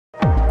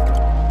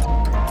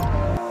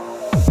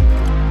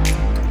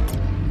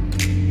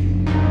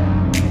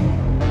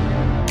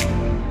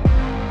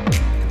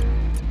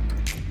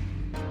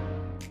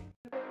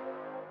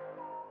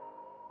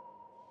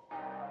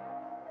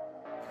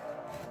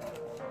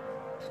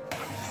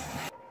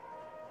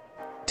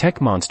Tekk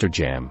Monster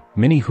Jam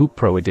Mini Hoop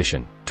Pro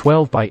Edition,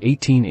 12 by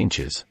 18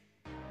 inches.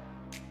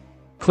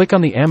 Click on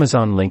the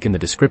Amazon link in the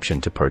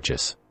description to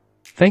purchase.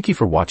 Thank you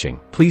for watching.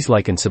 Please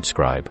like and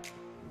subscribe.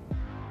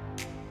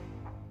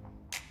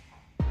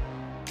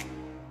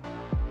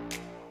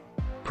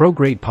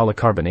 Pro-grade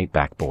polycarbonate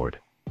backboard.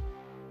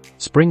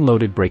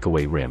 Spring-loaded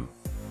breakaway rim.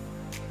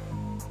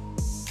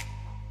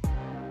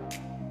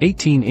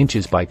 18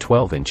 inches by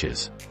 12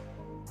 inches.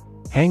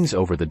 Hangs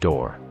over the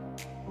door.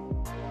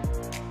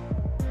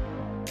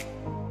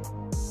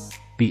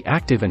 Be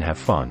active and have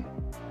fun.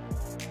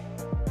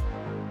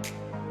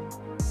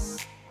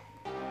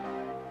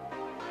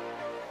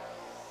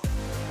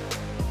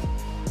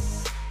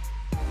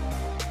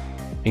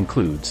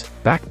 Includes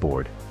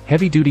backboard,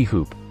 heavy-duty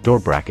hoop, door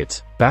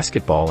brackets,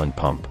 basketball and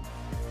pump.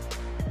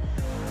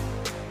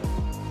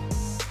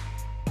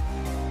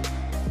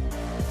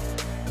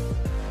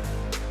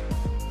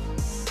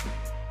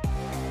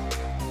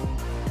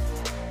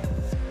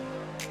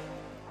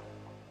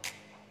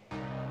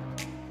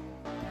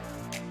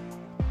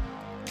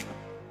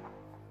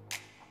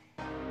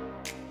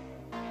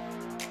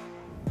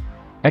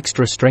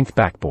 Extra strength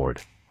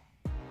backboard.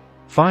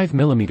 5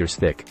 mm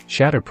thick,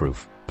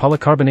 shatterproof,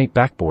 polycarbonate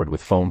backboard with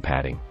foam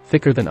padding,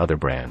 thicker than other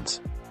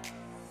brands.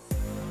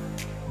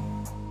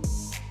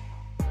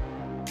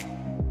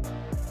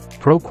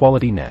 Pro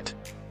quality net.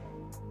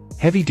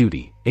 Heavy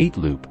duty,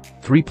 8-loop,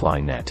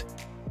 3-ply net.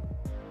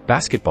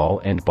 Basketball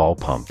and ball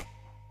pump.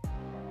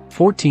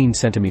 14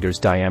 cm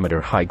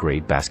diameter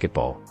high-grade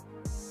basketball.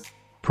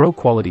 Pro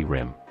quality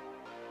rim.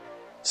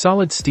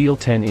 Solid steel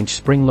 10-inch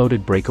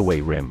spring-loaded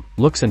breakaway rim,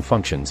 looks and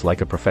functions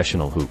like a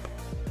professional hoop.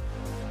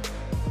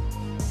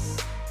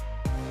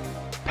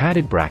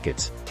 Padded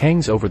brackets,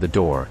 hangs over the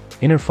door,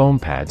 inner foam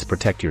pads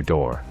protect your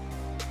door.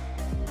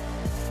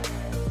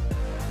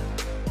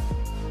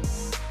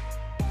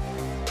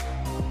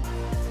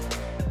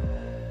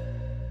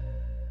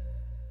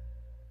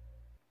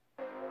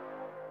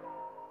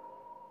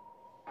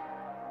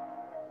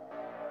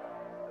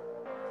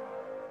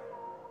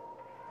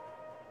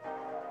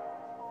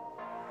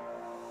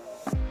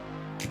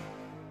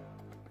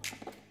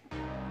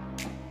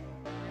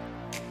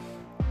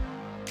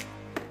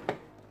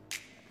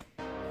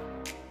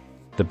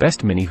 The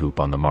best mini hoop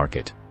on the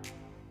market.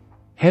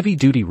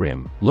 Heavy-duty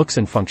rim, looks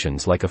and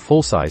functions like a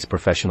full-size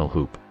professional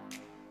hoop.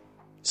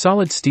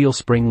 Solid steel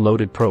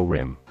spring-loaded pro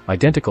rim,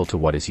 identical to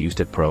what is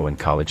used at pro and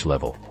college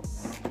level.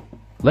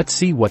 Let's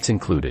see what's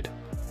included.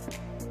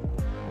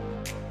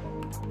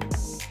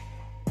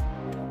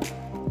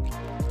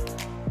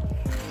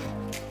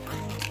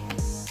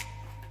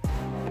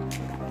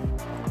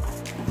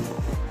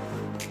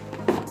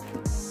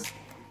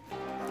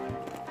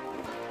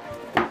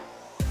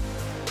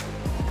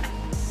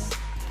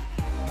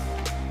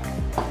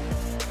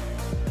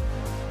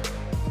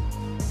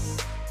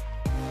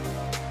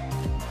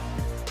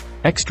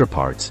 Extra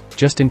parts,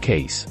 just in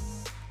case.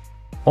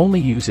 Only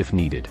use if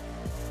needed.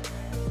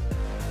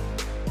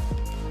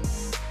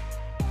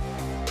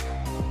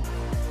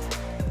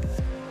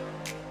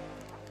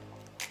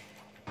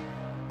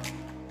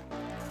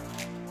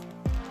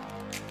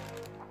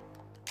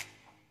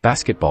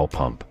 Basketball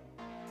pump.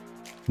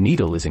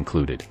 Needle is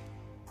included.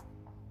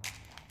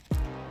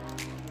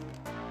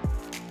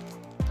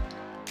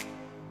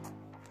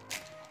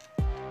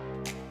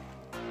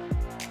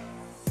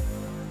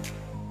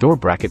 Door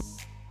bracket.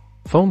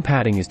 Foam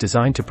padding is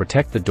designed to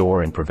protect the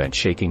door and prevent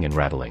shaking and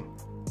rattling.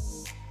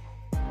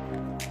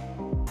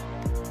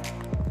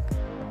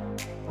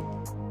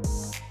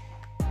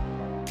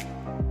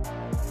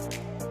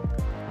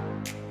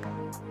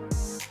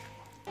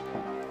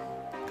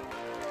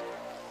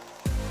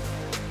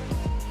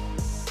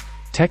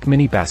 Tekk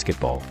Mini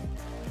Basketball.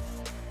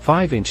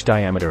 5-inch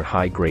diameter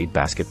high-grade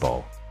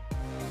basketball.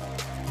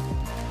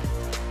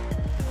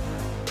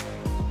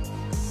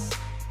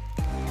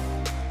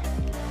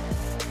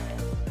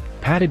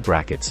 Padded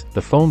brackets.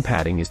 The foam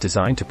padding is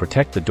designed to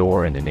protect the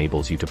door and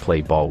enables you to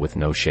play ball with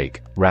no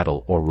shake,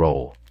 rattle or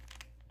roll.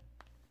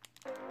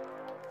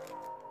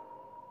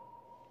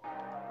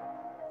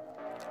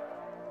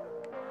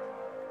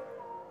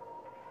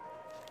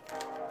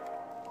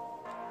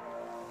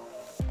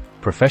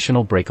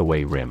 Professional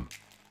breakaway rim.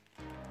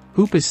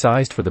 Hoop is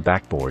sized for the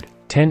backboard,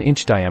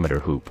 10-inch diameter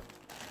hoop.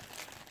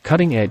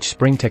 Cutting-edge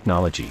spring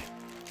technology.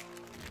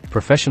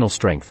 Professional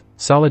strength,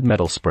 solid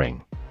metal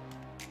spring.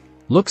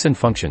 Looks and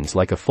functions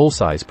like a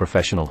full-size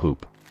professional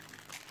hoop.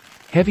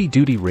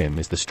 Heavy-duty rim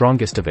is the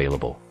strongest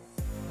available.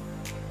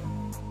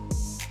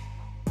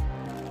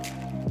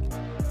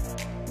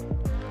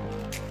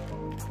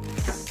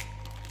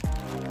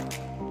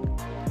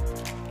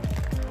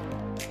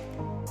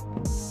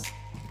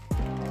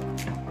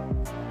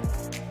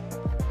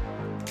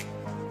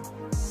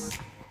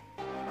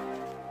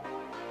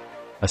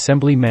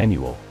 Assembly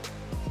manual.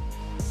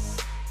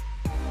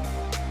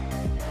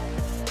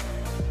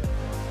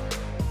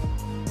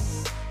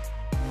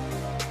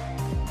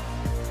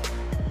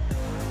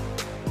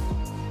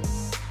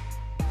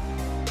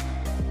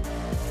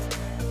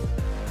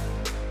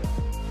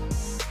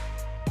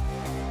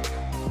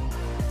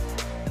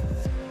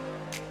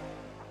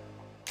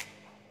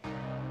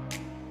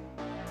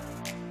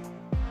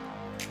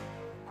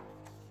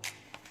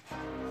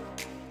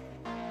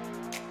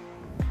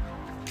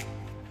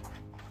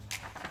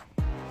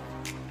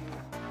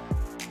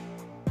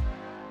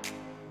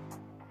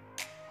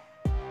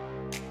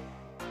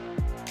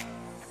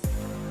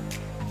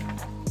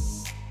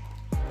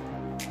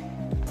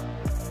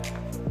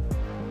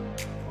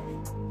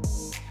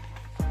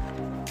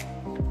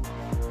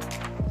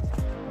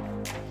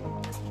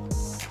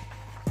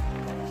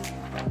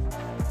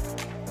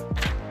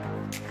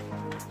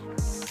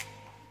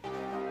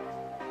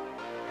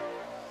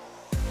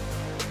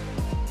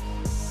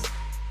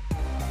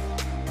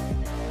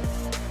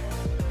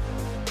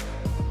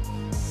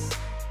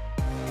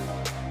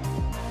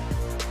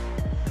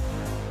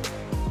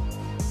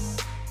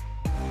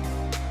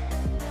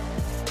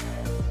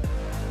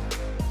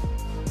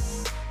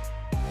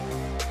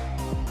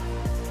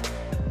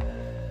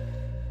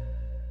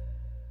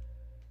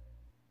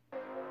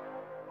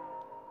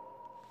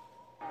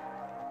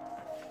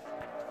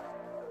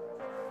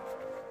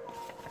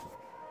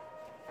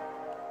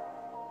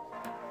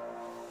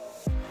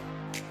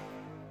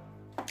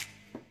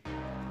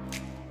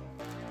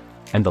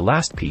 And the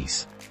last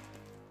piece.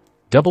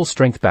 Double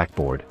strength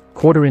backboard,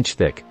 1/4 inch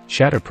thick,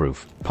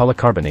 shatterproof,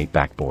 polycarbonate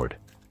backboard.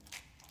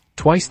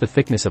 Twice the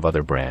thickness of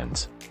other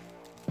brands.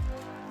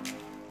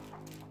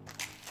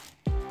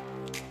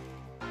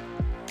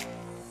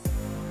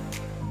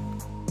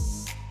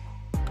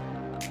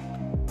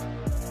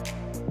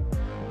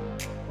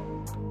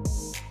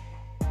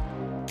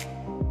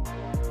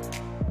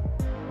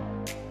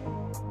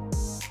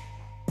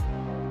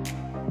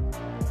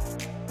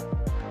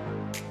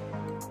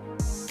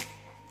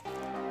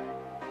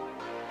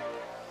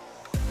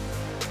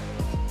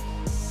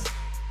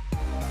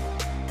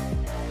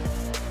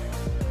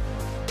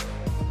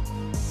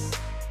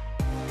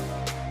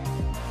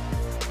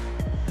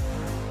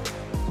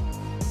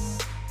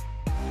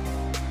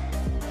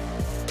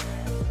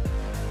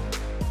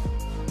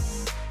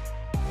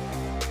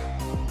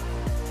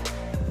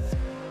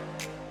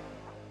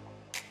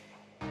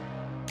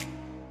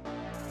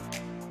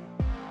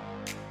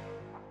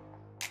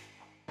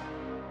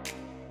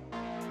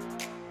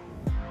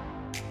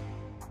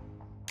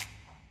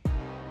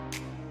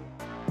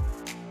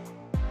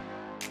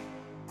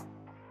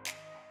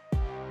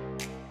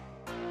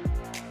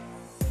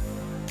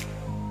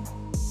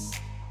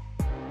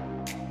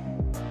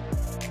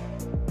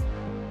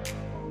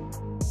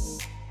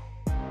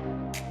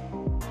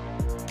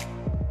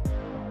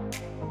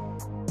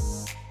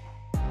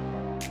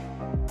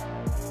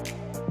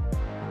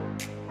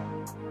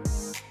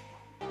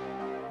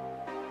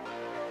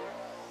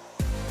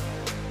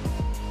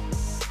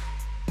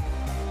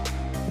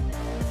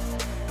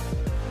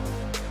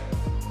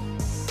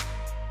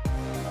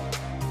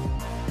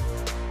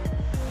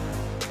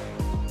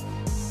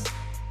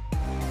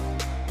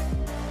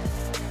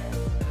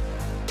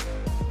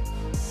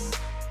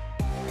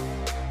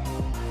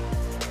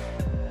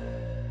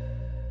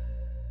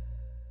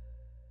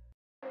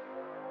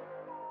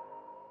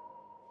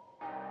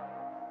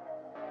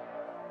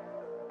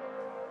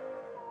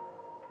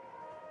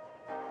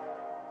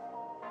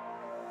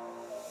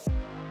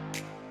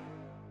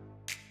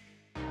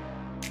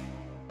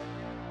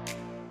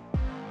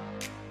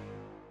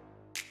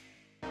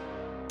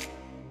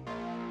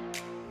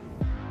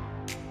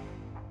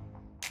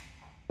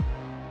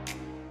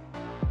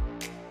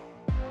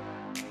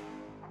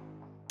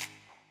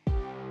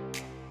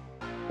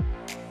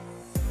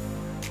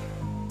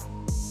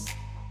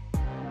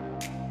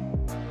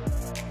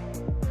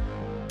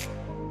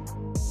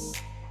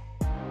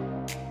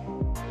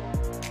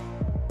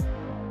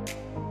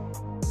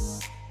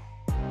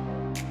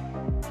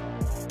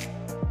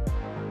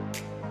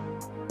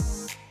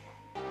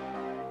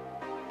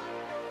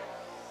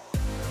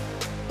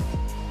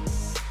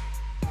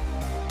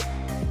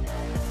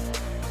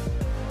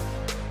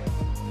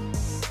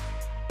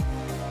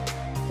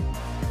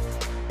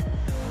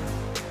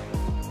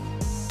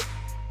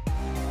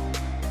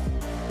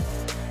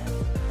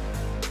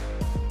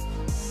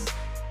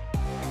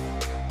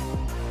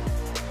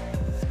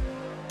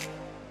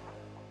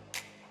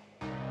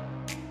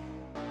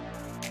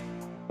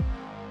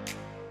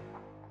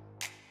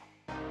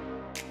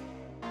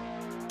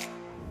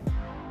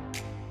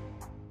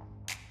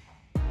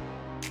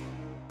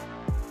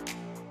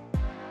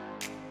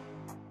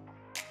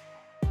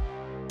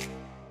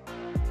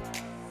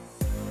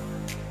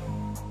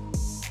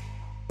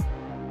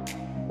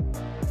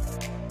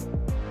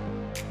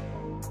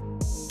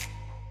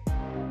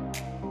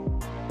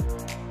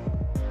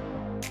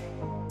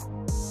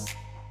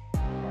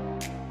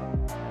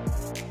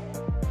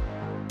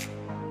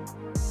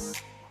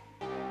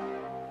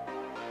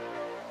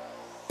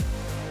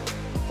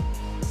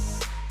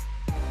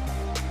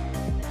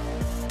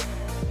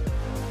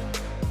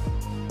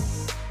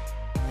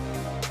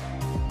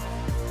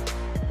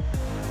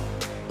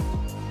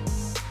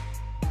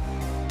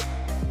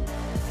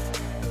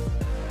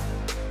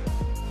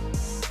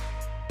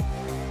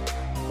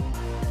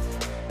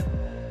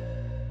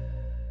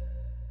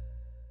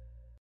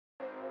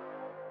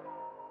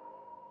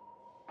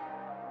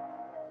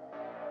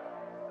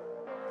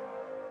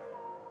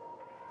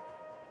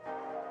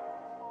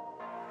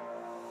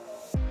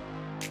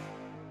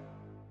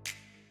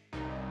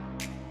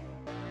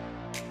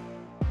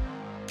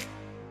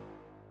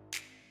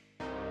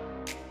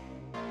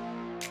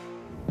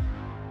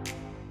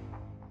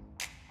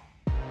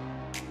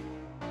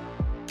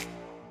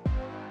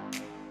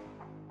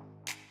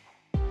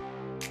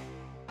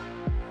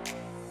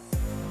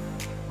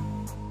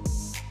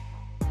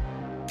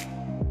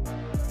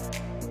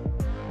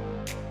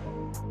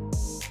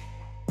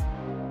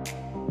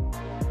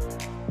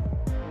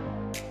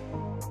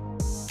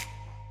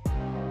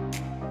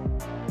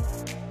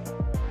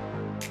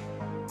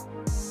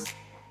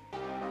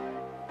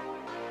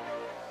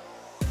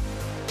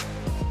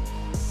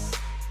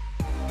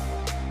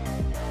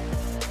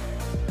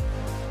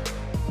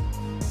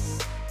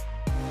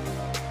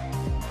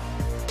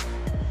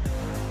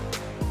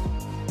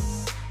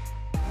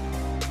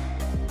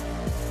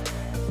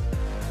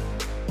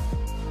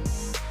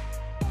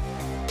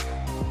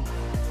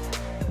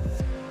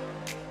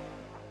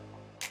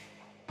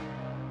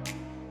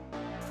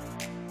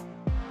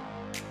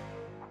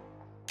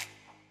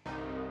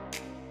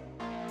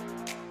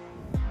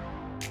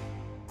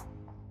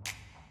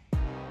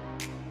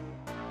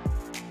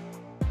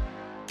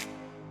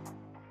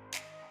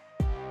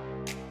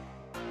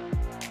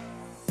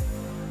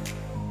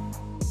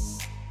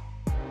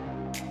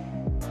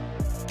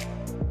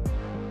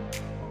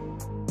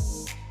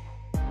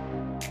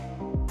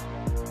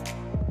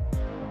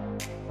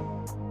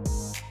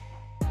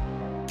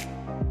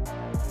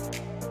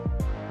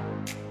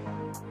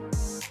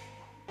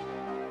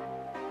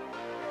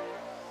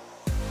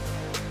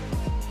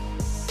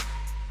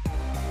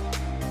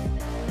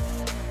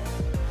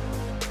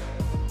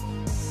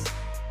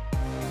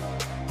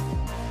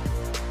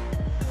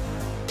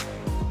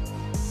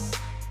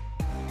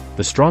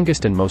 the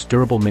strongest and most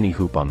durable mini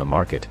hoop on the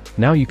market.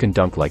 Now you can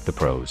dunk like the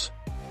pros.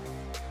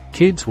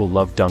 Kids will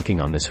love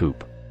dunking on this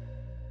hoop.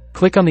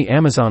 Click on the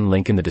Amazon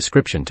link in the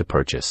description to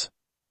purchase.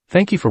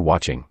 Thank you for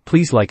watching.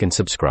 Please like and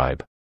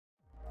subscribe.